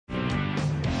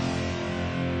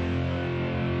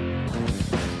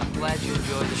glad you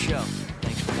enjoyed the show.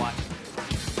 Thanks for watching.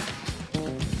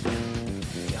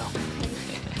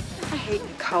 I hate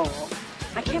Nicole.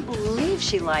 I can't believe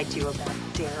she lied to you about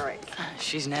Derek.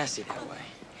 She's nasty that way.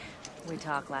 We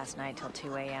talked last night till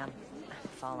 2 a.m.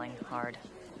 Falling hard.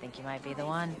 Think you might be the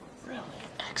one? Really?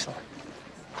 Excellent.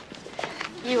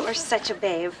 You are such a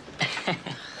babe.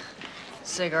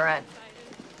 Cigarette.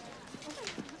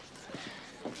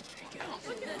 There you go.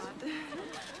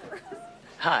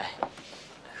 Hi.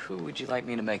 Who would you like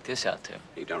me to make this out to?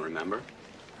 You don't remember?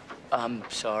 I'm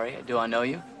sorry. Do I know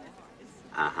you?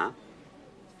 Uh-huh.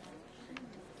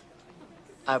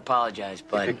 I apologize,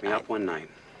 but... You picked me up one night,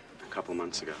 a couple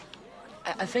months ago.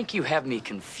 I think you have me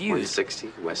confused.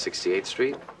 160 West 68th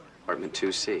Street, apartment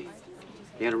 2C.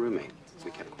 He had a roommate.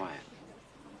 We kept quiet.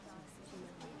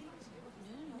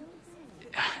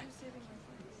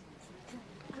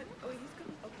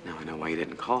 Now I know why you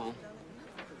didn't call.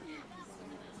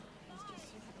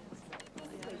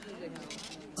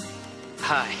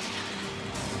 Hi.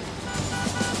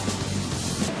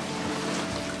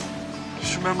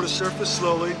 Just remember to surface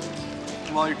slowly.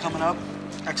 And while you're coming up,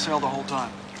 exhale the whole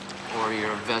time. Or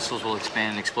your vessels will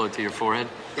expand and explode through your forehead?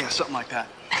 Yeah, something like that.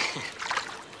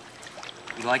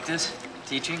 You like this?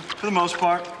 Teaching? For the most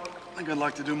part. I think I'd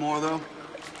like to do more, though.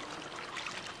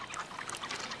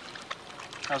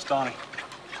 How's Donnie?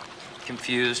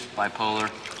 Confused, bipolar.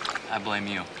 I blame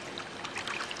you.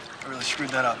 I really screwed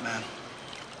that up, man.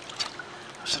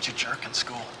 I was such a jerk in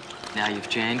school. Now you've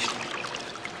changed?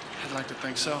 I'd like to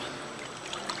think so.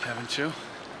 Haven't you?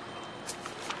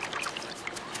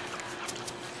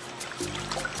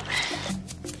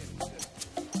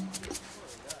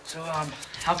 So,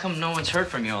 how come no one's heard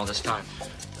from you all this time?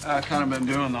 I kind of been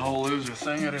doing the whole loser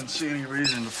thing. I didn't see any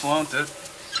reason to flaunt it.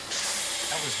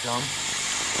 That was dumb.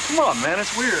 Come on, man,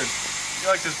 it's weird.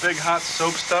 You're like this big hot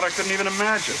soap stud I couldn't even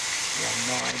imagine. You have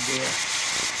no idea.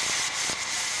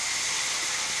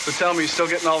 So tell me, you still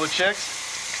getting all the chicks?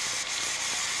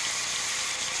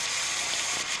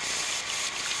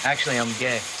 Actually, I'm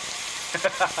gay.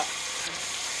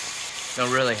 No,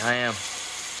 really, I am.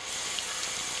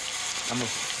 I'm a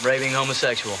raving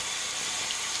homosexual.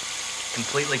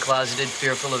 Completely closeted,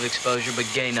 fearful of exposure, but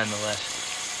gay nonetheless.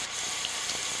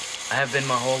 I have been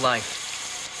my whole life.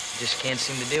 Just can't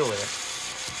seem to deal with it.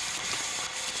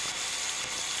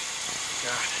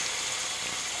 God.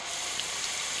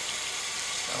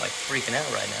 Not like freaking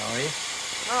out right now, are you?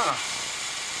 Ah,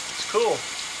 it's cool.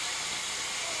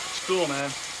 It's cool,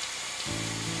 man.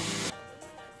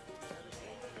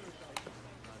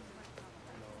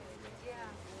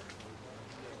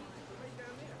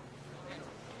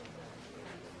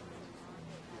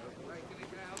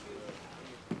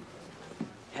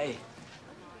 Hey,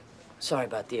 sorry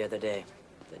about the other day.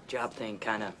 The job thing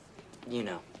kind of, you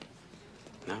know.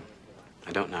 No,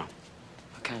 I don't know.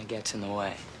 What kind of gets in the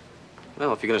way?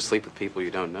 Well, if you're gonna sleep with people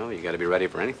you don't know, you gotta be ready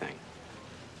for anything.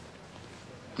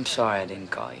 I'm sorry I didn't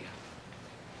call you.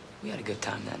 We had a good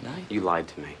time that night. You lied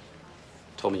to me.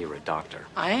 Told me you were a doctor.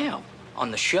 I am.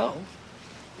 On the show.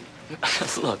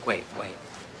 Look, wait.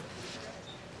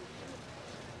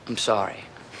 I'm sorry.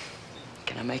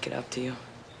 Can I make it up to you?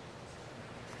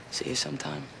 See you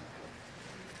sometime?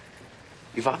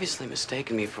 You've obviously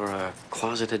mistaken me for a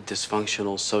closeted,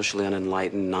 dysfunctional, socially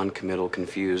unenlightened, non-committal,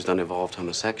 confused, unevolved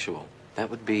homosexual. That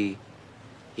would be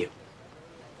you.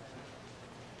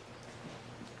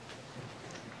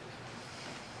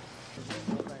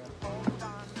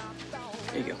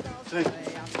 Here you go. Thank you.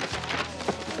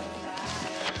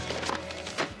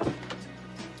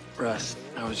 Russ,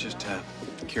 I was just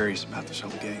curious about this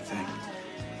whole gay thing.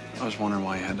 I was wondering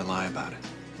why you had to lie about it.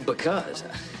 Because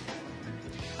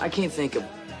I can't think of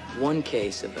one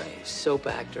case of a soap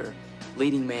actor,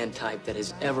 leading man type that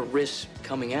has ever risked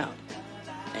coming out.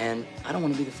 And I don't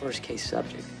want to be the first case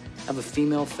subject. I have a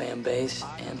female fan base,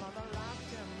 and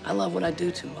I love what I do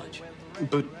too much.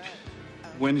 But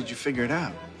when did you figure it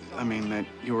out? I mean, that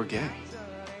you were gay.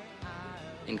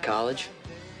 In college,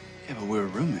 Yeah, but we were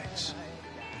roommates.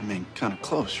 I mean, kind of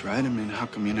close, right? I mean, how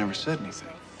come you never said anything?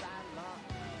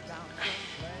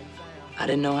 I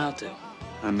didn't know how to.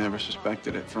 I never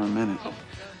suspected it for a minute.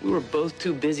 We were both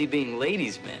too busy being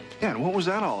ladies' men. Yeah, and what was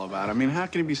that all about? I mean, how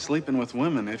can you be sleeping with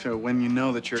women when you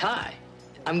know that you're... Ty,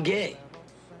 I'm gay.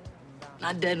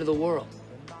 Not dead to the world.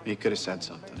 You could have said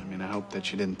something. I mean, I hope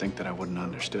that you didn't think that I wouldn't have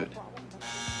understood.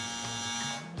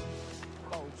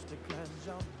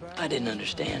 I didn't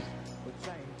understand.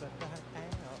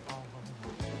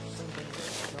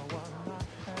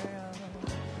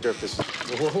 Dirk, this is...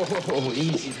 Whoa,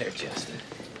 easy there, Justin.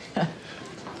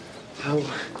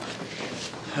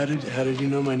 How did you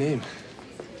know my name?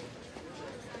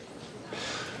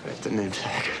 the name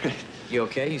tag. You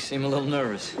okay? You seem a little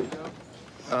nervous.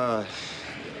 I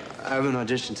have an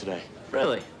audition today.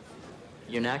 Really?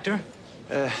 You an actor?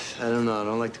 I don't know. I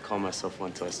don't like to call myself one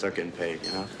until I start getting paid,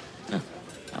 you know? Huh.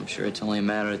 I'm sure it's only a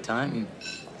matter of time. You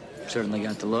certainly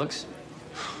got the looks.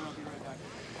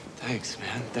 Thanks,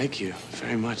 man. Thank you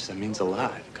very much. That means a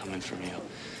lot coming from you.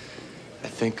 I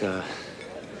think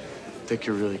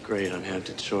you're really great on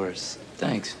Hampton Shores.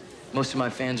 Thanks. Most of my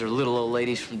fans are little old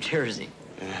ladies from Jersey.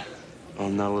 Yeah. Well,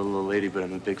 I'm not a little old lady, but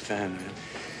I'm a big fan,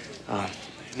 man.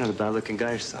 You're not a bad-looking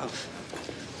guy yourself.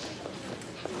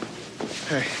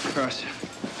 Hey, Cross.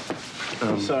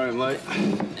 Sorry I'm late.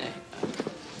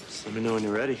 Just let me know when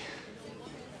you're ready.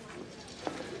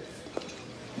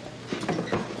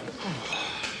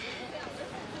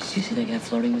 Did you see that guy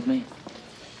flirting with me?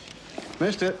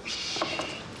 Missed it.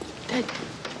 That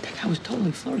guy was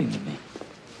totally flirting with me.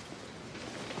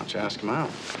 Why don't you ask him out?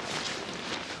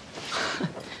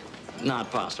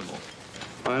 Not possible.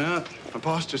 Why not? My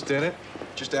boss just did it.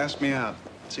 Just asked me out.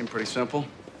 Seemed pretty simple.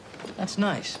 That's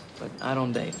nice, but I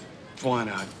don't date. Why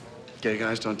not? Gay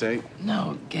guys don't date?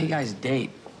 No, gay guys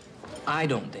date. I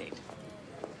don't date.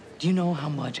 Do you know how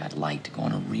much I'd like to go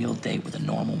on a real date with a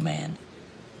normal man?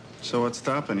 So what's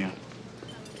stopping you?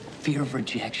 Fear of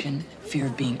rejection, fear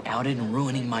of being outed and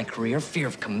ruining my career, fear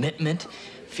of commitment,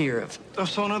 fear of... Oh,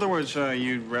 so in other words,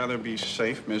 you'd rather be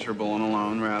safe, miserable, and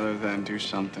alone rather than do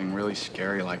something really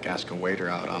scary like ask a waiter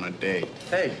out on a date.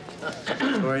 Hey,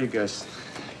 how are you guys?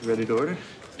 You ready to order?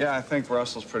 Yeah, I think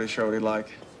Russell's pretty sure what he'd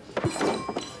like.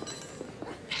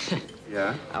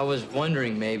 Yeah? I was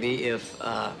wondering maybe if,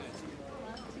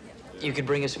 you could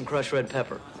bring us some crushed red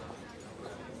pepper.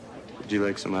 Would you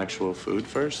like some actual food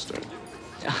first, or?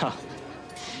 Oh,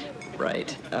 right.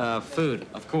 Food,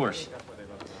 of course.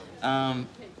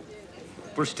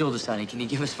 We're still deciding. Can you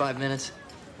give us 5 minutes?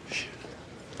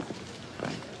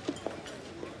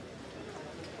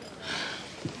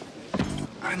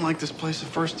 I didn't like this place the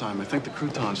first time. I think the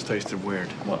croutons tasted weird.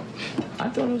 Well, I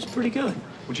thought it was pretty good.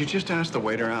 Would you just ask the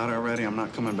waiter out already? I'm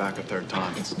not coming back a third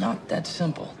time. It's not that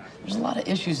simple. There's a lot of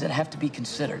issues that have to be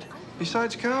considered.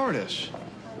 Besides cowardice.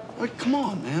 Like, come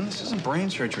on, man. This isn't brain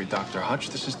surgery, Dr. Hutch.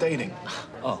 This is dating.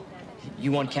 Oh,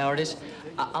 you want cowardice?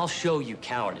 I'll show you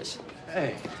cowardice.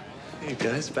 Hey. Hey,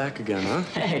 guys, back again, huh?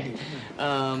 Hey,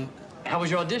 how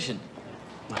was your audition?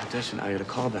 My audition, I got a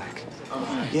call back.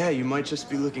 Oh. Yeah, you might just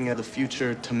be looking at the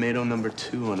future tomato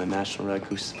 #2 on a National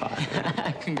Ragu spot.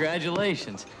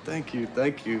 Congratulations. Thank you,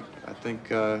 thank you. I think,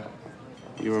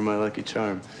 you were my lucky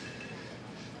charm.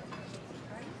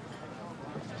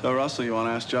 So, Russell, you want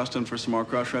to ask Justin for some more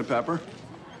crushed red pepper?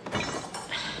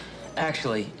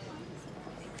 Actually,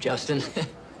 Justin,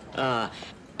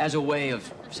 as a way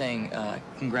of saying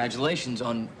congratulations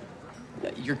on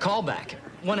your callback,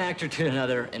 one actor to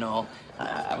another and all,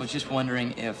 I was just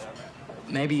wondering if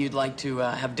maybe you'd like to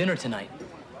have dinner tonight.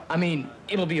 I mean,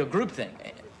 it'll be a group thing.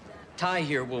 Ty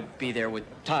here will be there with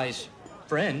Ty's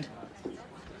friend.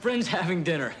 Friends having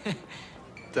dinner.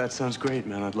 That sounds great,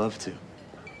 man. I'd love to.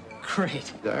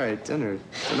 Great. All right, dinner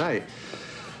tonight.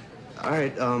 All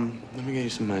right, let me get you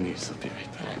some menus. I'll be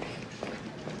right back.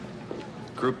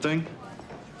 Group thing?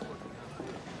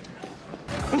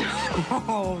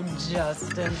 Oh,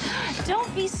 Justin,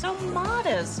 don't be so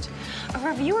modest. A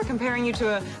reviewer comparing you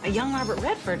to a young Robert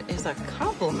Redford is a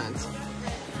compliment.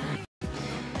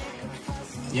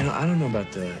 You know, I don't know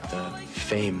about the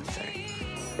fame thing,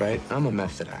 right? I'm a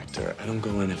method actor. I don't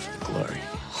go in it for the glory.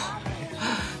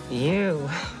 You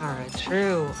are a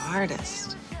true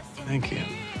artist. Thank you.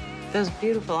 Those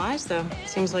beautiful eyes, though.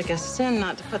 Seems like a sin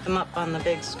not to put them up on the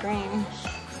big screen.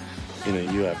 You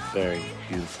know, you have very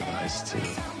beautiful eyes, too.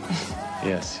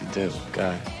 Yes, you do.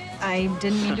 God. I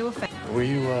didn't mean to offend. Were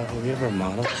you ever a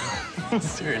model?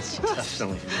 Seriously,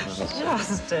 definitely.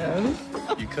 Justin.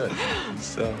 You could.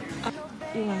 So.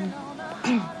 You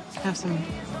have some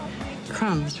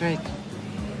crumbs right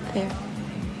there.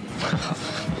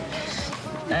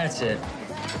 That's it.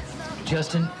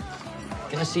 Justin,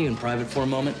 can I see you in private for a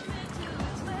moment?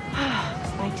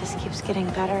 This night just keeps getting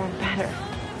better and better.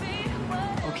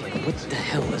 Okay, what the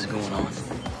hell is going on?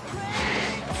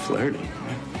 Flirting.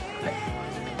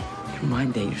 You're my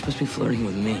date. You're supposed to be flirting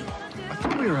with me. I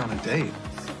thought we were on a date.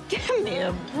 Give me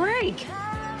a break.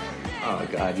 Oh,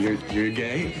 God, you're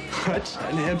gay? What?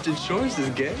 And Hampton Shores is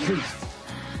gay?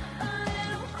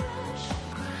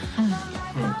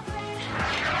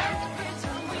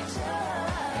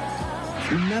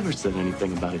 You never said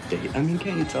anything about a date. I mean,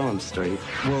 can't you tell I'm straight?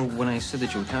 Well, when I said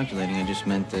that you were calculating, I just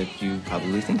meant that you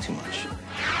probably think too much.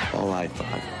 All I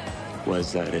thought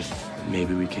was that if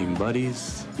maybe we became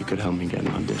buddies, you could help me get an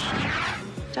audition.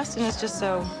 Justin is just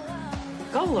so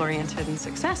goal-oriented and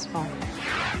successful.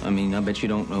 I mean, I bet you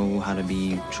don't know how to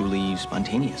be truly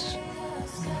spontaneous.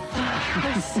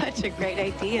 That's such a great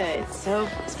idea. It's so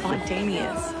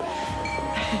spontaneous.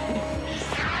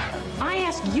 I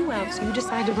asked you out, so you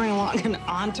decided to bring along an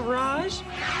entourage?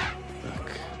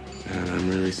 Look, I'm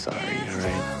really sorry, all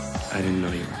right? I didn't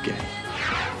know you were gay.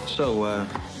 So,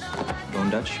 going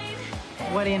Dutch?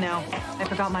 What do you know? I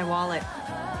forgot my wallet.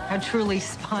 How truly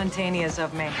spontaneous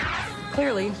of me.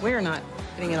 Clearly, we're not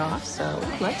hitting it off, so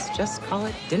let's just call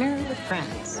it dinner with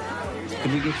friends.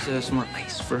 Could we get some more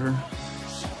ice for her?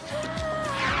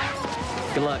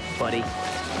 Good luck, buddy.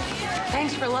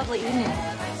 Thanks for a lovely evening.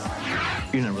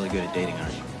 You're not really good at dating, are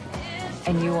you?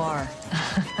 And you are.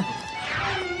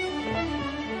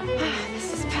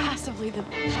 This is possibly the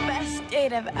best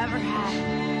date I've ever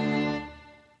had.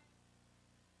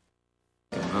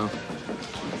 Huh?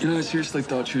 You know, I seriously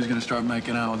thought she was gonna start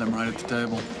making out with him right at the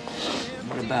table.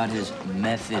 What about his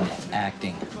method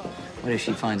acting? What if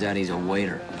she finds out he's a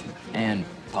waiter and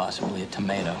possibly a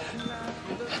tomato?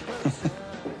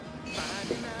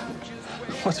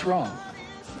 What's wrong?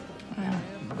 Well,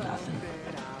 nothing.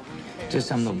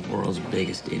 Just I'm the world's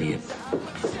biggest idiot.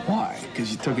 Why?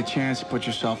 Because you took a chance, you put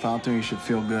yourself out there, you should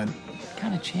feel good. What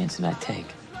kind of chance did I take?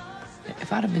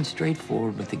 If I'd have been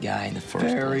straightforward with the guy in the first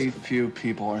Very place. few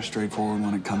people are straightforward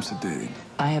when it comes to dating.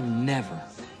 I have never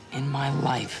in my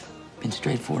life been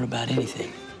straightforward about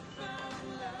anything.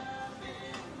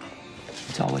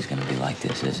 It's always gonna be like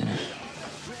this, isn't it?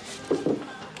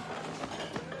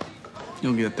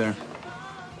 You'll get there.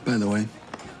 By the way,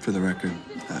 for the record,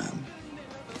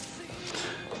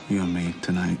 you and me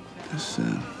tonight, this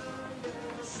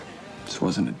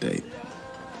wasn't a date.